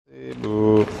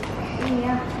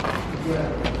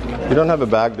You don't have a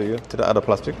bag, do you? Tidak ada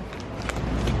plastic?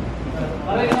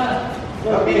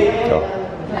 Oh.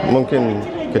 Mungkin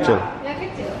kecil.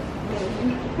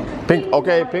 Pink,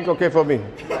 okay. Pink, okay for me.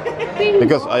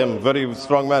 Because I am very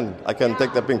strong man. I can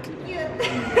take the pink.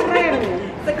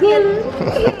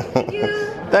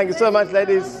 Thank you so much,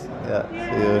 ladies. Yeah,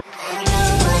 see you.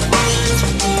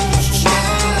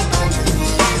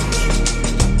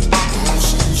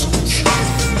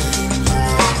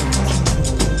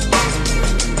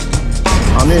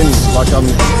 I mean, like I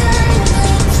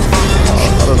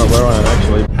don't know where I am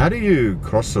actually. How do you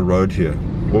cross the road here?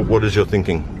 What is your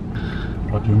thinking?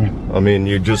 What do you mean? I mean,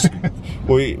 you just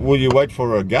will you wait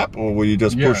for a gap or will you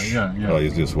just push? Yeah. Oh, you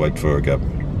just wait for a gap.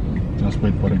 Just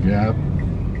wait for a gap.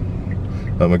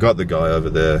 We got the guy over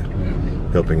there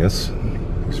helping us.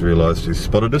 He's realised he's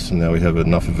spotted us, and now we have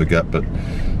enough of a gap. But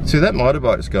see, that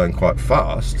motorbike is going quite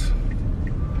fast.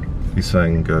 He's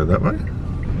saying go that way.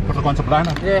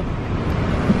 Yeah.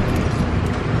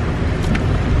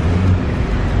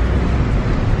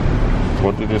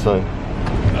 What did you say?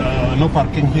 No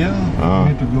parking here. Ah.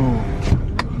 We need to go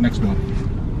next door.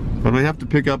 But we have to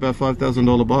pick up our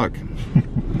 $5,000 bike.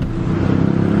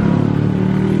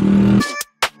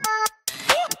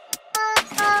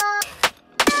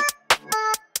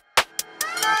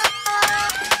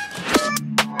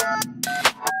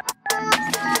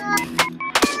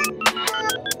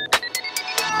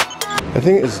 I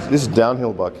think this is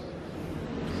downhill bike.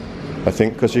 I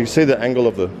think because you see the angle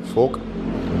of the fork.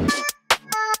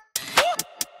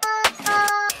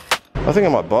 I think I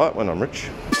might buy it when I'm rich.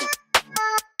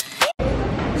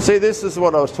 See, this is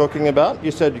what I was talking about.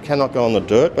 You said you cannot go on the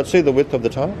dirt, but see the width of the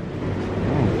tire?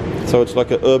 So it's like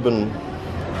an urban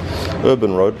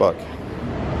road bike.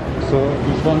 So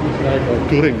this one is like a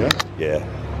touring, yeah? Yeah.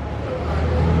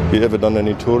 You ever done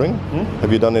any touring?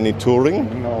 Have you done any touring?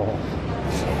 No.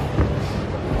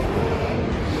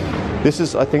 This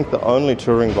is, I think, the only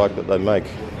touring bike that they make.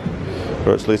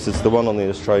 Or at least it's the one on the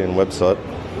Australian website.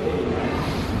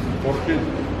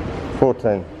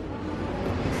 14.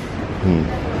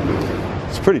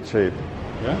 It's pretty cheap.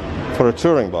 Yeah? For a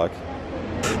touring bike.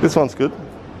 This one's good.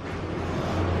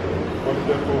 What is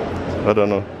that for? I don't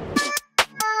know.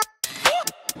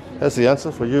 That's the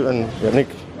answer for you and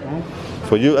Nick.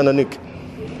 For you and Nick.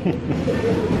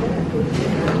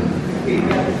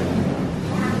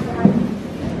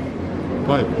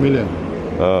 $5 million.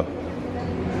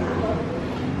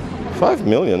 5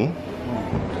 million?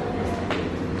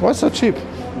 Why so cheap?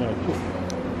 Yeah, cheap.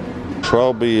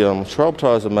 Schwalbe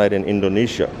tires are made in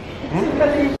Indonesia.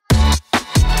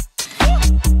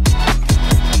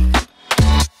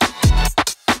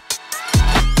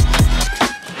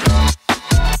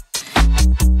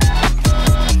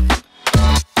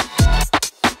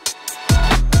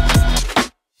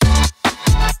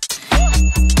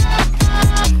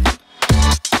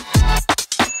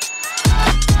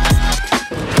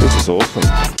 This is awesome.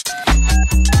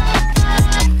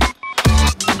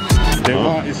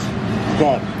 Dewa is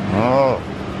God. Oh.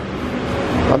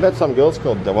 I met some girls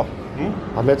called Dewa.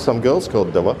 I met some girls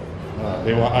called Dewa.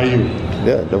 Dewa Ayu.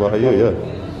 Yeah, Dewa Ayu, yeah.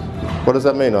 What does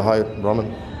that mean, a high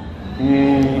Brahmin?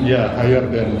 Yeah, higher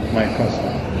than my caste.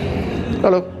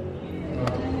 Hello.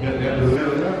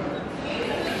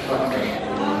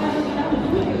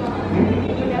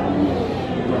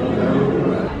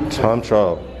 Time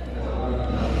trial.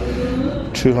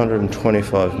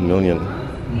 225 million.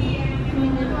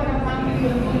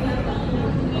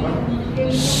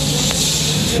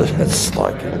 It's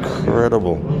like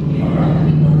incredible.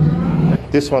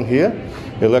 This one here,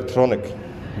 electronic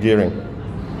gearing.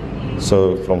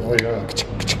 So from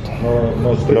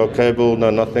no cable,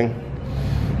 no nothing.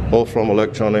 All from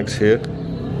electronics here.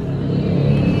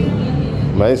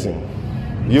 Amazing.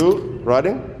 You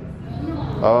riding?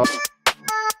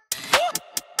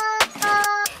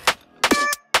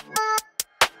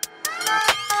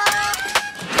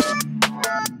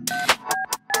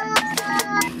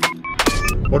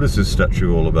 What is this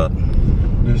statue all about?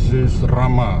 This is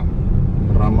Rama.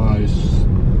 Rama is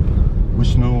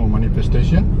Vishnu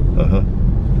manifestation.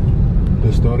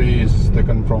 The story is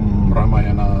taken from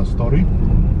Ramayana story.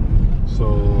 So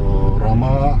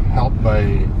Rama, helped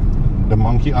by the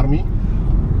monkey army,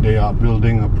 they are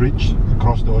building a bridge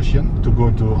across the ocean to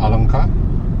go to Alanka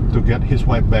to get his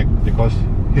wife back, because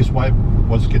his wife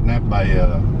was kidnapped by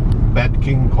a bad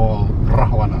king called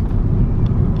Rahwana.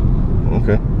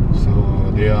 Okay. So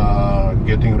they are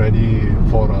getting ready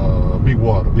for a big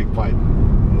war, a big fight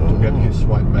to get his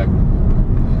wife back.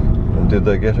 And did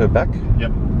they get her back?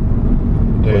 Yep.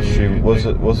 Was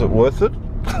it worth it?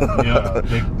 Yeah,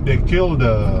 they killed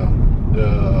the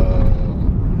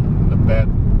bad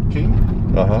king,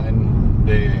 Uh-huh. and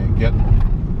they get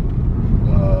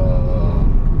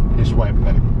his wife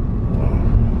back.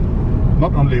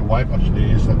 Not only wife,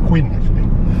 actually, is a queen actually.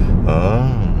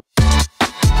 Ah.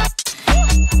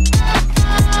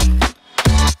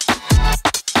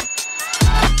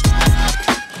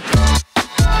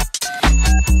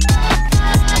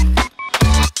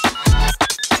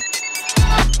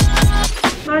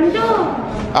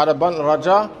 Ada ban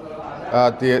raja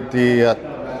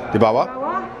di bawah,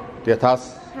 di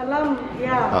atas. Helm,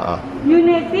 ya.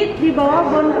 United di bawah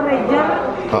bon raja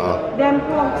dan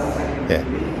clocks. Yeah.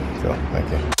 So, thank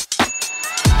you.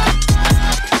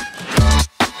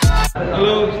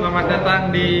 Halo, selamat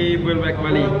datang di Bulback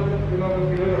Bali.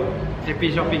 Happy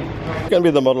shopping. You can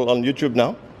be the model on YouTube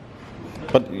now.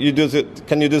 But you do it.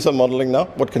 Can you do some modeling now?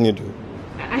 What can you do?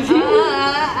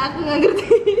 Aku nggak ngerti.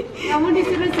 Kamu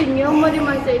disuruh senyum, mau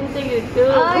dimasain segitu.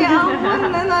 Oh ya ampun,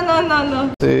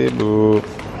 no. Sibuk.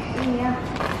 Iya.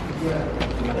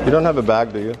 You don't have a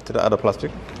bag, do you? Tidak ada plastik?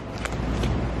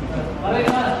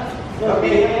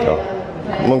 Oh.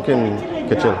 Mungkin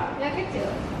kecil.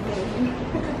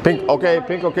 Pink,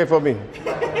 okay for me.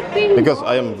 Pink. Because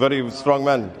I am very strong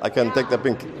man. I can take the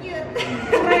pink.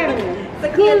 Keren.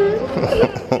 Sekil.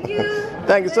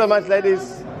 Thank you so much,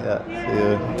 ladies. Yeah, see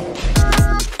you.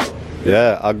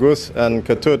 Yeah, Agus and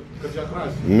Ketut,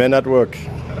 men at work,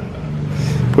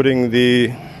 putting the.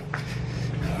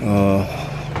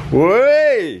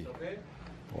 Way.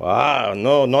 Wow,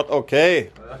 no, not okay.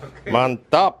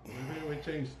 Mantap.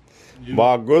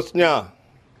 Bagusnya.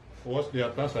 Bos di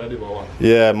atas, saya di bawah.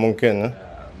 Yeah, mungkin.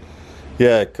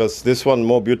 Yeah, because this one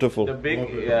more beautiful. The big,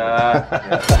 yeah.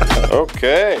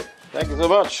 Okay, thank you so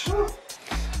much.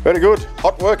 Very good.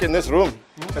 Hot work in this room.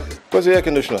 Where's the air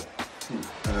conditioner?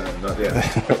 Not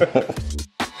yet.